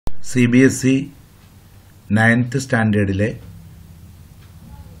cbse 9th സ്റ്റാൻഡേർഡിലെ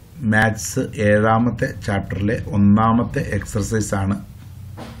maths 7ാമത്തെ ചാപ്റ്ററിലെ 1ാമത്തെ exercise ആണ്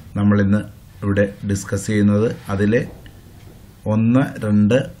നമ്മൾ ഇന്ന് ഇവിടെ ഡിസ്കസ് ചെയ്യുന്നത്. അതിലെ 1,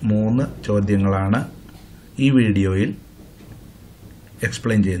 2, 3 ചോദ്യങ്ങളാണ് ഈ വീഡിയോയിൽ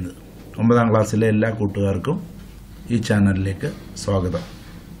എക്സ്പ്ലെയിൻ ചെയ്യുന്നത്. 9ാം ക്ലാസ്സിലെ എല്ലാ കൂട്ടുകാർക്കും ഈ ചാനലിലേക്ക് സ്വാഗതം.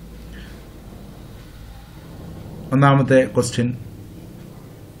 ഒന്നാമത്തെ question,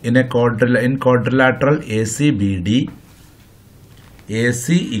 in quadrilateral ACBD, AC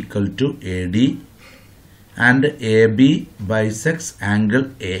equal to AD and AB bisects angle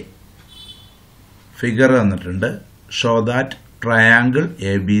A. Figure തന്നിട്ടുണ്ട്. Show that triangle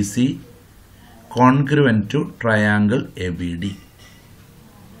ABC congruent to triangle ABD.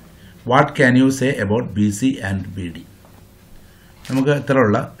 What can you say about BC and BD? നമുക്ക്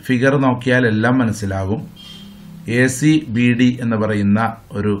ഇത്രയുള്ള ഫിഗർ നോക്കിയാൽ എല്ലാം മനസ്സിലാകും. ACBD എന്ന് പറയുന്ന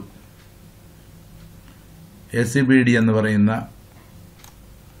ഒരു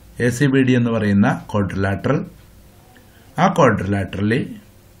ACBD എന്ന് പറയുന്ന ക്വാഡ്രിലാറ്ററൽ, ആ ക്വാഡ്രിലാറ്ററലിൽ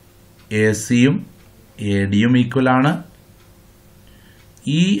ACയും ADയും ഈക്വൽ ആണ്.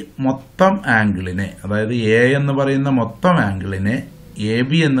 ഈ മൊത്തം ആംഗിളിനെ, അതായത് A എന്ന് പറയുന്ന മൊത്തം ആംഗിളിനെ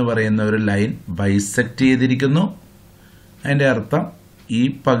AB എന്ന് പറയുന്ന ഒരു ലൈൻ ബൈസെക്ട് ചെയ്തിരിക്കുന്നു. അതിന്റെ അർത്ഥം ഈ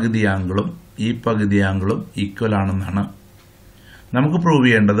പകുതി ആംഗിളും ഈക്വൽ ആണെന്നാണ്. നമുക്ക് പ്രൂവ്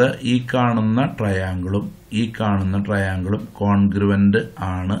ചെയ്യേണ്ടത് ഈ കാണുന്ന ട്രയാംഗിളും കോൺഗ്രുവന്റ്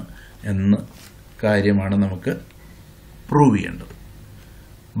ആണ് എന്ന കാര്യമാണ് നമുക്ക് പ്രൂവ് ചെയ്യേണ്ടത്.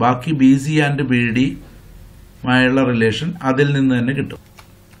 ബാക്കി BC ആൻഡ് BD മായുള്ള റിലേഷൻ അതിൽ നിന്ന് തന്നെ കിട്ടും.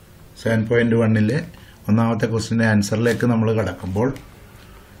 7.1ലെ ഒന്നാമത്തെ ക്വസ്റ്റിന്റെ ആൻസറിലേക്ക് നമ്മൾ കടക്കുമ്പോൾ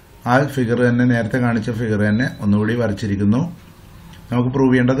ആ ഫിഗർ തന്നെ, നേരത്തെ കാണിച്ച ഫിഗർ തന്നെ ഒന്നുകൂടി വരച്ചിരിക്കുന്നു. നമുക്ക്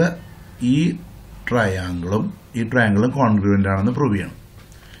പ്രൂവ് ചെയ്യേണ്ടത് ഈ ട്രയാംഗിളും കോൺഗ്രുവന്റ് ആണെന്ന് പ്രൂവ് ചെയ്യണം.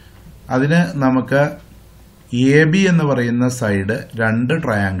 അതിന് നമുക്ക് AB എന്ന് പറയുന്ന സൈഡ് രണ്ട്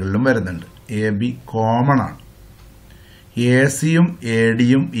ട്രയാംഗിളിലും വരുന്നുണ്ട്. AB കോമൺ ആണ്. ACയും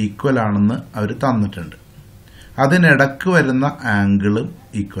ADയും ഈക്വൽ ആണെന്ന് അവർ തന്നിട്ടുണ്ട്. അതിനിടക്ക് വരുന്ന ആംഗിളും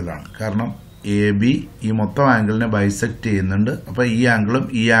ഈക്വൽ ആണ്. കാരണം AB ഈ മൊത്തം ആംഗിളിനെ ബൈസെക്ട് ചെയ്യുന്നുണ്ട്. അപ്പോൾ ഈ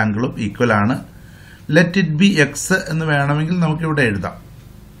ആംഗിളും ഈക്വൽ ആണ്. ലെറ്റ് ഇറ്റ് ബി എക്സ് എന്ന് വേണമെങ്കിൽ നമുക്കിവിടെ എഴുതാം.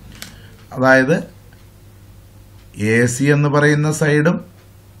 അതായത് AC എന്ന് പറയുന്ന സൈഡും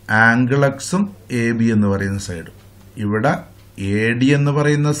ആംഗിൾ എക്സും AB എന്ന് പറയുന്ന സൈഡും, ഇവിടെ AD എന്ന്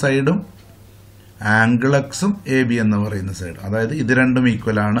പറയുന്ന സൈഡും ആംഗിൾ എക്സും AB എന്ന് പറയുന്ന സൈഡും, അതായത് ഇത് രണ്ടും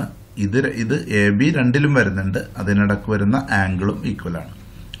ഈക്വൽ ആണ്. ഇത് AB രണ്ടിലും വരുന്നുണ്ട്. അതിനിടക്ക് വരുന്ന ആംഗിളും ഈക്വൽ ആണ്.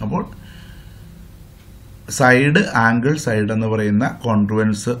 അപ്പോൾ ആംഗിൾ സൈഡ് എന്ന് പറയുന്ന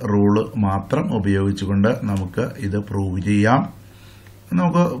കോൺഗ്രുവൻസ് റൂള് മാത്രം ഉപയോഗിച്ചുകൊണ്ട് നമുക്ക് ഇത് പ്രൂവ് ചെയ്യാം.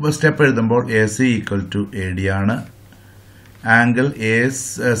 നമുക്ക് സ്റ്റെപ്പ് എഴുതുമ്പോൾ AC ഈക്വൽ ടു AD ആണ്. Angle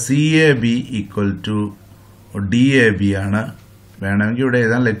CAB equal to DAB ആണ്. വേണമെങ്കിൽ ഇവിടെ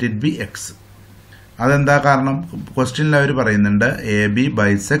എഴുതാൻ ലെറ്റ് ഇറ്റ് ബി എക്സ്. അതെന്താ കാരണം? ക്വസ്റ്റ്യനിൽ അവർ പറയുന്നുണ്ട് AB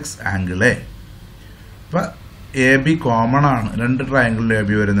ബൈസെക്സ് ആംഗിൾ A. അപ്പം AB കോമൺ ആണ്. രണ്ട് ട്രയാംഗിളിൽ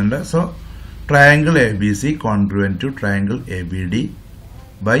AB വരുന്നുണ്ട്. So triangle ABC congruent to triangle ABD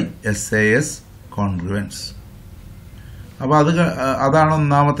by SAS congruence. അപ്പോൾ അതാണ്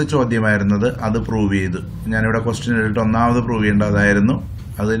ഒന്നാമത്തെ ചോദ്യമായിരുന്നത്. അത് പ്രൂവ് ചെയ്തു. ഞാനിവിടെ ക്വസ്റ്റ്യൻ എഴുതിയിട്ട് ഒന്നാമത് പ്രൂവ് ചെയ്യേണ്ടതായിരുന്നു.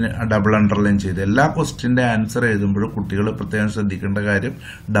 അതിന് ഡബിൾ അണ്ടർലൈൻ ചെയ്ത് എല്ലാ ക്വസ്റ്റ്യൻ്റെ ആൻസർ എഴുതുമ്പോഴും കുട്ടികൾ പ്രത്യേകം ശ്രദ്ധിക്കേണ്ട കാര്യം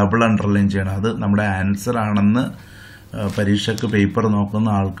ഡബിൾ അണ്ടർലൈൻ ചെയ്യണം. അത് നമ്മുടെ ആൻസർ ആണെന്ന് പരീക്ഷയ്ക്ക് പേപ്പർ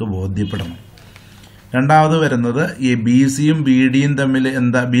നോക്കുന്ന ആൾക്ക് ബോധ്യപ്പെടണം. രണ്ടാമത് വരുന്നത് ഈ BCയും BDയും തമ്മിൽ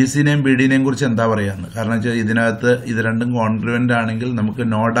എന്താ, BCനെയും BDനെയും കുറിച്ച് എന്താ പറയാന്ന്. കാരണം വെച്ചാൽ ഇതിനകത്ത് ഇത് രണ്ടും കോൺഗ്രുവന്റ് ആണെങ്കിൽ നമുക്ക്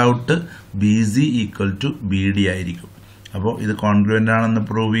no doubt BC equal to BD ആയിരിക്കും. അപ്പോൾ ഇത് കോൺഗ്രുവന്റ് ആണെന്ന്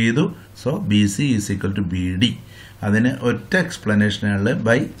പ്രൂവ് ചെയ്തു. So BC is equal to BD. അതിന് ഒറ്റ എക്സ്പ്ലനേഷനാണ്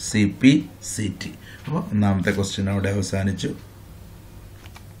ബൈ CP/CT. അപ്പോൾ ഒന്നാമത്തെ ക്വസ്റ്റ്യൻ അവിടെ അവസാനിച്ചു.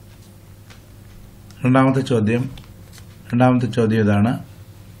 രണ്ടാമത്തെ ചോദ്യം ഇതാണ്.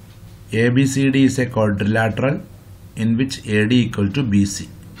 ABCD is a quadrilateral in which AD equal to BC.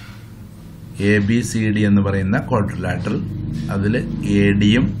 ABCD എന്ന് പറയുന്ന ക്വാഡ്രിലാറ്ററൽ, അതിൽ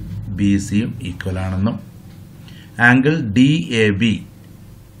ADയും BCയും ഈക്വൽ ആണെന്നും ആംഗിൾ DAB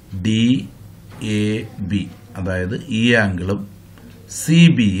അതായത് ഈ ആംഗിളും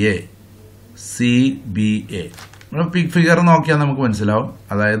CBA ഫിഗർ നോക്കിയാൽ നമുക്ക് മനസ്സിലാവും.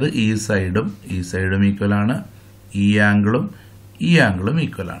 അതായത് ഈ സൈഡും ഈക്വൽ ആണ്. ഈ ആംഗിളും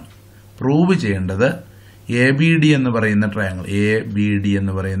ഈക്വൽ ആണ്. പ്രൂവ് ചെയ്യേണ്ടത് ABD എന്ന് പറയുന്ന ട്രയാംഗിൾ, ABD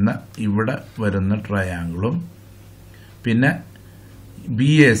എന്ന് പറയുന്ന ഇവിടെ വരുന്ന ട്രയാംഗിളും പിന്നെ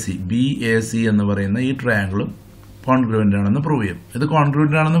BAC എന്ന് പറയുന്ന ഈ ട്രയാംഗിളും കോൺഗ്രുവന്റ് ആണെന്ന് പ്രൂവ് ചെയ്യും. ഇത്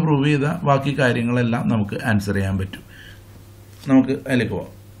കോൺഗ്രുവന്റ് ആണെന്ന് പ്രൂവ് ചെയ്താൽ ബാക്കി കാര്യങ്ങളെല്ലാം നമുക്ക് ആൻസർ ചെയ്യാൻ പറ്റും. നമുക്ക് അതിലേക്ക്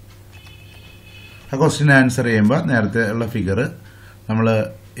പോവാം. ആ ക്വസ്റ്റ്യൻ ആൻസർ ചെയ്യുമ്പോൾ നേരത്തെ ഉള്ള ഫിഗർ നമ്മൾ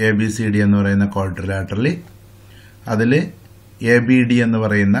ABCD എന്ന് പറയുന്ന ക്വാഡ്രിലാറ്ററലി, അതിൽ ABD എന്ന്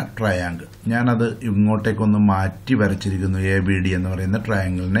പറയുന്ന ട്രയാങ്കിൾ, ഞാനത് ഇങ്ങോട്ടേക്കൊന്ന് മാറ്റി വരച്ചിരിക്കുന്നു. ABD എന്ന് പറയുന്ന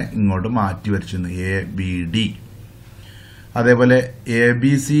ട്രയാങ്കിളിനെ ഇങ്ങോട്ട് മാറ്റി വരച്ചിരുന്നു, ABD. അതേപോലെ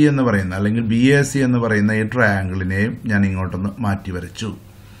ABC എന്ന് പറയുന്ന അല്ലെങ്കിൽ BAC എന്ന് പറയുന്ന ഈ ട്രയാങ്കിളിനെയും ഞാൻ ഇങ്ങോട്ടൊന്ന് മാറ്റി വരച്ചു.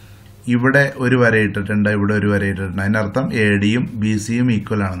 ഇവിടെ ഒരു വര ഇട്ടിട്ടുണ്ട്, ഇവിടെ ഒരു വര ഇട്ടിട്ടുണ്ട്. അതിനർത്ഥം ADയും BCയും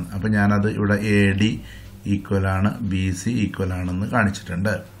ഈക്വൽ ആണെന്ന്. അപ്പം ഞാനത് ഇവിടെ AD ഈക്വൽ ആണ്, BC ഈക്വൽ ആണെന്ന്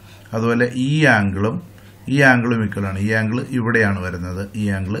കാണിച്ചിട്ടുണ്ട്. അതുപോലെ ഈ ആംഗിളും ഈക്വൽ ആണ്. ഈ ആംഗിൾ ഇവിടെയാണ് വരുന്നത്, ഈ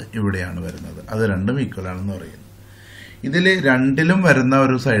ആംഗിൾ ഇവിടെയാണ് വരുന്നത്. അത് രണ്ടും ഈക്വൽ ആണെന്ന് പറയുന്നു. ഇതിൽ രണ്ടിലും വരുന്ന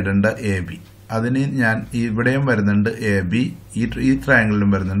ഒരു സൈഡുണ്ട് AB. അതിന് ഞാൻ ഇവിടെയും വരുന്നുണ്ട് AB, ഈ ട്രയാങ്കിളിലും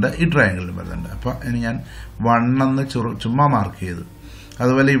വരുന്നുണ്ട്, ഈ ട്രയാങ്കിളിലും വരുന്നുണ്ട്. അപ്പം ഇനി ഞാൻ 1 എന്ന് ചുമ്മാ മാർക്ക് ചെയ്തു.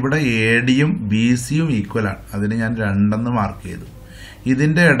 അതുപോലെ ഇവിടെ ADയും BCയും ഈക്വൽ ആണ്, അതിന് ഞാൻ 2 എന്ന് മാർക്ക് ചെയ്തു.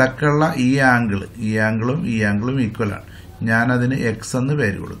 ഇതിന്റെ ഇടക്കുള്ള ഈ ആംഗിളും ഈക്വൽ ആണ്, ഞാനതിന് X എന്ന്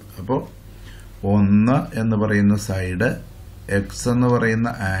പേര് കൊടുത്തു. അപ്പോൾ 1 എന്ന് പറയുന്ന സൈഡ്, X എന്ന് പറയുന്ന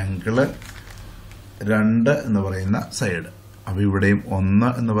ആംഗിള്, 2 എന്ന് പറയുന്ന സൈഡ്. അപ്പോൾ ഇവിടെയും 1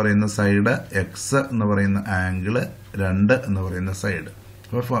 എന്ന് പറയുന്ന സൈഡ്, X എന്ന് പറയുന്ന ആംഗിള്, 2 എന്ന് പറയുന്ന സൈഡ്.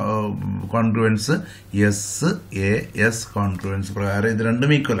 അപ്പോൾ കോൺഗ്രുവൻസ് SAS കോൺഗ്രുവൻസ് പ്രകാരം ഇത്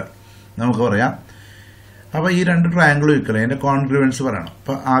രണ്ടും ഈക്വലാണ് നമുക്ക് പറയാം. അപ്പോൾ ഈ രണ്ട് ട്രയാങ്കിളും ഈക്വൽ, അതിന്റെ കോൺഗ്രുവൻസ് പറയണം.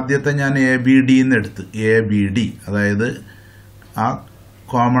 അപ്പോൾ ആദ്യത്തെ ഞാൻ ABD എന്ന് എടുത്ത്, ABD അതായത് ആ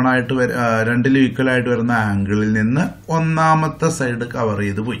കോമൺ ആയിട്ട് രണ്ടിലും ഈക്വൽ ആയിട്ട് വരുന്ന ആംഗിളിൽ നിന്ന് ഒന്നാമത്തെ സൈഡ് കവർ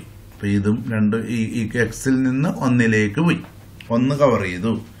ചെയ്ത് പോയി. അപ്പോൾ ഇതും ഈ Xൽ നിന്ന് 1ലേക്ക് പോയി, 1 കവർ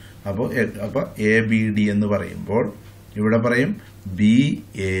ചെയ്തു. അപ്പോൾ ABD എന്ന് പറയുമ്പോൾ ഇവിടെ പറയും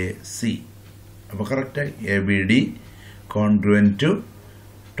BAC. അപ്പോൾ correct ABD congruent to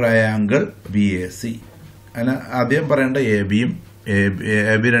triangle BAC. അതിന് ആദ്യം പറയേണ്ട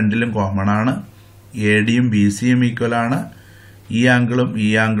AB രണ്ടിലും കോമൺ ആണ്, ADയും BCയും ഈക്വൽ ആണ്, ഈ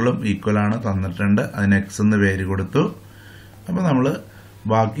ആംഗിളും ഈക്വൽ ആണ് തന്നിട്ടുണ്ട്. അതിന് X എന്ന് പേര് കൊടുത്തു. അപ്പോൾ നമ്മൾ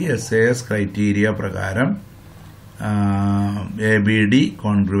ബാക്കി SAS ക്രൈറ്റീരിയ പ്രകാരം ABD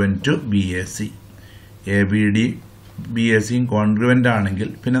congruent to BAC, ABD BACയും congruent ആണെങ്കിൽ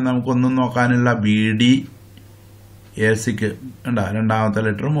പിന്നെ നമുക്കൊന്നും നോക്കാനുള്ള BD ACക്ക് ഉണ്ടാ, രണ്ടാമത്തെ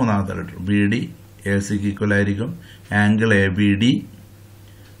ലെറ്റർ മൂന്നാമത്തെ ലെറ്റർ BD ACക്ക് ഈക്വൽ ആയിരിക്കും. ആംഗിൾ ABD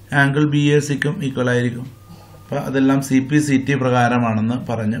ആംഗിൾ BACക്കും ഈക്വൽ ആയിരിക്കും. അപ്പോൾ അതെല്ലാം CPCT പ്രകാരമാണെന്ന്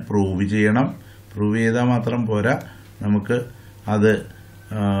പറഞ്ഞ് പ്രൂവ് ചെയ്യണം. പ്രൂവ് ചെയ്താൽ മാത്രം പോരാ,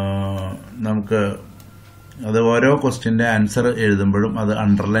 നമുക്ക് ഓരോ ക്വസ്റ്റ്യന്റെ ആൻസർ എഴുതുമ്പോഴും അത്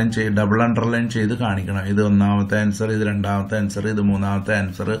ഡബിൾ അണ്ടർലൈൻ ചെയ്ത് കാണിക്കണം. ഇത് ഒന്നാമത്തെ ആൻസർ, ഇത് രണ്ടാമത്തെ ആൻസർ, ഇത് മൂന്നാമത്തെ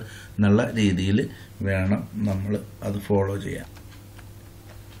ആൻസർ എന്നുള്ള രീതിയിൽ വേണം നമ്മൾ അത് ഫോളോ ചെയ്യാൻ.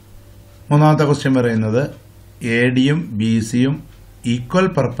 മൂന്നാമത്തെ ക്വസ്റ്റ്യൻ പറയുന്നത് ADയും BCയും equal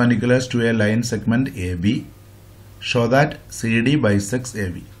പെർപെൻഡിക്കുലർസ് to A line segment AB, show that CD bisects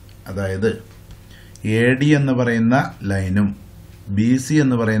AB. അതായത് AD എന്ന് പറയുന്ന ലൈനും BC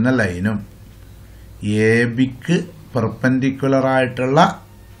എന്ന് പറയുന്ന ലൈനും ABക്ക് പെർപെൻഡിക്കുലർ ആയിട്ടുള്ള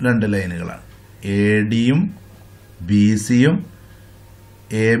രണ്ട് ലൈനുകളാണ്. ADയും BCയും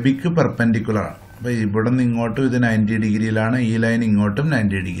ABക്ക് പെർപെൻഡിക്കുലർ ആണ്. അപ്പോൾ ഇവിടെ നിന്ന് ഇങ്ങോട്ടും ഇത് 90 ഡിഗ്രിയിലാണ്, ഈ ലൈൻ ഇങ്ങോട്ടും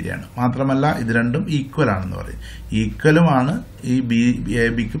 90 ഡിഗ്രിയാണ്. മാത്രമല്ല ഇത് രണ്ടും ഈക്വൽ ആണെന്ന് പറയും. ഈക്വലുമാണ്, ഈ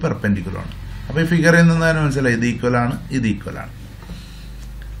ABക്ക് പെർപെൻഡിക്കുലർ ആണ്. അപ്പോൾ ഈ ഫിഗറിൽ നിന്ന് തന്നെ മനസ്സിലായി ഇത് ഈക്വൽ ആണ്, ഇത് ഈക്വൽ ആണ്.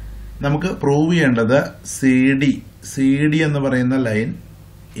 നമുക്ക് പ്രൂവ് ചെയ്യേണ്ടത് CD എന്ന് പറയുന്ന ലൈൻ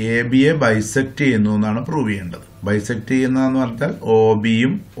ABയെ ബൈസെക്ട് ചെയ്യുന്നു എന്നാണ് പ്രൂവ് ചെയ്യേണ്ടത്. ബൈസെക്ട് ചെയ്യുന്നതെന്ന് പറഞ്ഞാൽ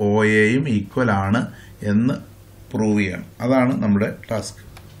OBയും OAയും ഈക്വൽ ആണ് എന്ന് പ്രൂവ് ചെയ്യണം. അതാണ് നമ്മുടെ ടാസ്ക്.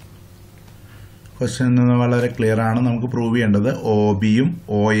 ക്വസ്റ്റ്യനിൽ നിന്ന് വളരെ ക്ലിയർ ആണ്. നമുക്ക് പ്രൂവ് ചെയ്യേണ്ടത് OBയും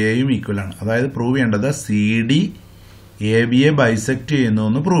OAയും ഈക്വൽ ആണ്. അതായത് പ്രൂവ് ചെയ്യേണ്ടത് CD ABയെ ബൈസെക്ട് ചെയ്യുന്നു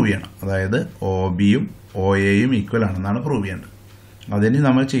എന്ന് പ്രൂവ് ചെയ്യണം. അതായത് OBയും OAയും ഈക്വൽ ആണെന്നാണ് പ്രൂവ് ചെയ്യേണ്ടത്. അതിന്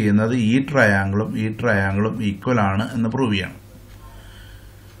നമ്മൾ ചെയ്യുന്നത് ഈ ട്രയാങ്കിളും ഈക്വൽ ആണ് എന്ന് പ്രൂവ് ചെയ്യണം.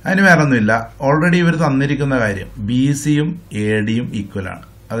 അതിന് വേറെ ഒന്നുമില്ല, ഓൾറെഡി ഇവർ തന്നിരിക്കുന്ന കാര്യം BCയും ADയും ഈക്വൽ ആണ്.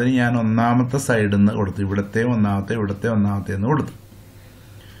 അതിന് ഞാൻ ഒന്നാമത്തെ സൈഡിൽ നിന്ന് കൊടുത്തു, ഇവിടത്തെ ഒന്നാമത്തെ എന്ന് കൊടുത്തു.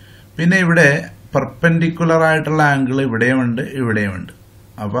 പിന്നെ ഇവിടെ പെർപെൻഡിക്കുലർ ആയിട്ടുള്ള ആംഗിൾ ഇവിടെയുമുണ്ട്.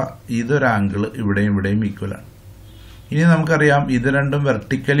 അപ്പോൾ ഇതൊരു ആംഗിൾ ഇവിടെയും ഈക്വൽ ആണ്. ഇനി നമുക്കറിയാം ഇത് രണ്ടും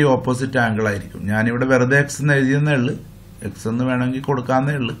വെർട്ടിക്കലി ഓപ്പോസിറ്റ് ആംഗിൾ ആയിരിക്കും. ഞാനിവിടെ വെറുതെ X എന്ന് എഴുതിയെന്നേ ഉള്ളൂ, X എന്ന് വേണമെങ്കിൽ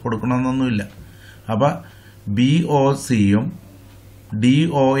കൊടുക്കാന്നേ ഉള്ളൂ, കൊടുക്കണമെന്നൊന്നുമില്ല. അപ്പോൾ BOCയും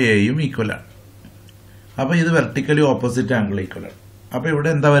DOAയും ഈക്വലാണ്. അപ്പോൾ ഇത് വെർട്ടിക്കലി ഓപ്പോസിറ്റ് ആംഗിൾ ഈക്വലാണ്. അപ്പോൾ ഇവിടെ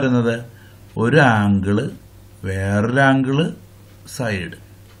എന്താ വരുന്നത്? ഒരു ആംഗിള് വേറൊരു ആംഗിള് സൈഡ്.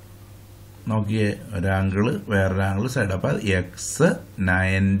 നോക്കിയേ, ഒരാംഗിള് വേറൊരു ആംഗിള് സൈഡ്. അപ്പോൾ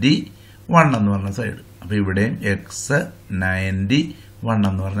X91 എന്ന് പറഞ്ഞ സൈഡ്. അപ്പോൾ ഇവിടെയും X91 1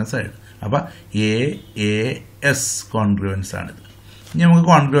 എന്ന് പറഞ്ഞ സൈഡ്. അപ്പം AAS കോൺഗ്രുവൻസ് ആണിത്. ഇനി നമുക്ക്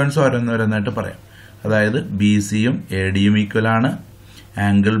കോൺഗ്രുവൻസ് ഓരോന്നോരോന്നായിട്ട് പറയാം. അതായത് BCയും ADയും ഈക്വലാണ്,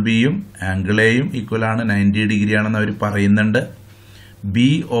 ആംഗിൾ ബിയും ആംഗിൾ എയും ഈക്വലാണ്, 90 ഡിഗ്രി ആണെന്ന് അവർ പറയുന്നുണ്ട്.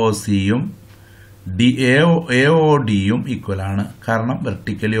 BOCയും AODയും ഈക്വലാണ്. കാരണം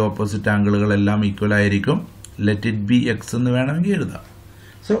വെർട്ടിക്കലി ഓപ്പോസിറ്റ് ആംഗിളുകളെല്ലാം ഈക്വൽ ആയിരിക്കും. ലെറ്റ് ഇറ്റ് ബി എക്സ് എന്ന് വേണമെങ്കിൽ എഴുതാം.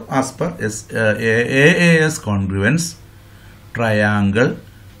 So as per AAS congruence triangle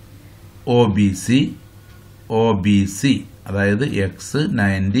OBC അതായത് എക്സ്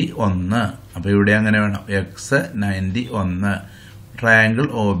 91. അപ്പോൾ ഇവിടെ അങ്ങനെ വേണം, X 91. Triangle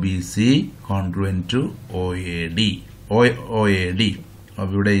OBC congruent to OAD.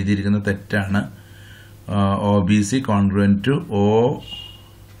 അപ്പോൾ ഇവിടെ എഴുതിയിരിക്കുന്ന തെറ്റാണ്. OBC കോൺഗ്രുവൻറ്റ് ടു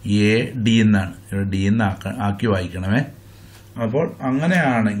OAD എന്നാണ്. ഇവിടെ D എന്ന് ആക്കി വായിക്കണമേ. അപ്പോൾ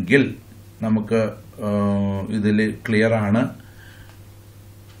അങ്ങനെയാണെങ്കിൽ നമുക്ക് ഇതിൽ ക്ലിയർ ആണ്.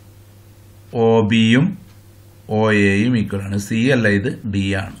 OBയും OAയും ഈക്വലാണ്. C അല്ല, ഇത് D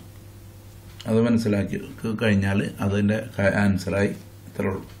ആണ്. അത് മനസ്സിലാക്കി കഴിഞ്ഞാൽ അതിൻ്റെ ആൻസറായി ഇത്രേ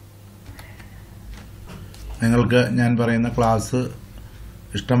ഉള്ളൂ. നിങ്ങൾക്ക് ഞാൻ പറയുന്ന ക്ലാസ്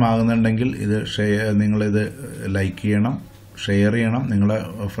ഇഷ്ടമാകുന്നുണ്ടെങ്കിൽ നിങ്ങളിത് ലൈക്ക് ചെയ്യണം, ഷെയർ ചെയ്യണം. നിങ്ങളെ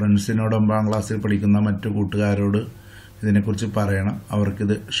ഫ്രണ്ട്സിനോട് 9ാം ക്ലാസ്സിൽ പഠിക്കുന്ന മറ്റു കൂട്ടുകാരോട് ഇതിനെക്കുറിച്ച് പറയണം.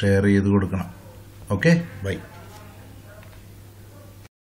 അവർക്കിത് ഷെയർ ചെയ്ത് കൊടുക്കണം. Okay, by.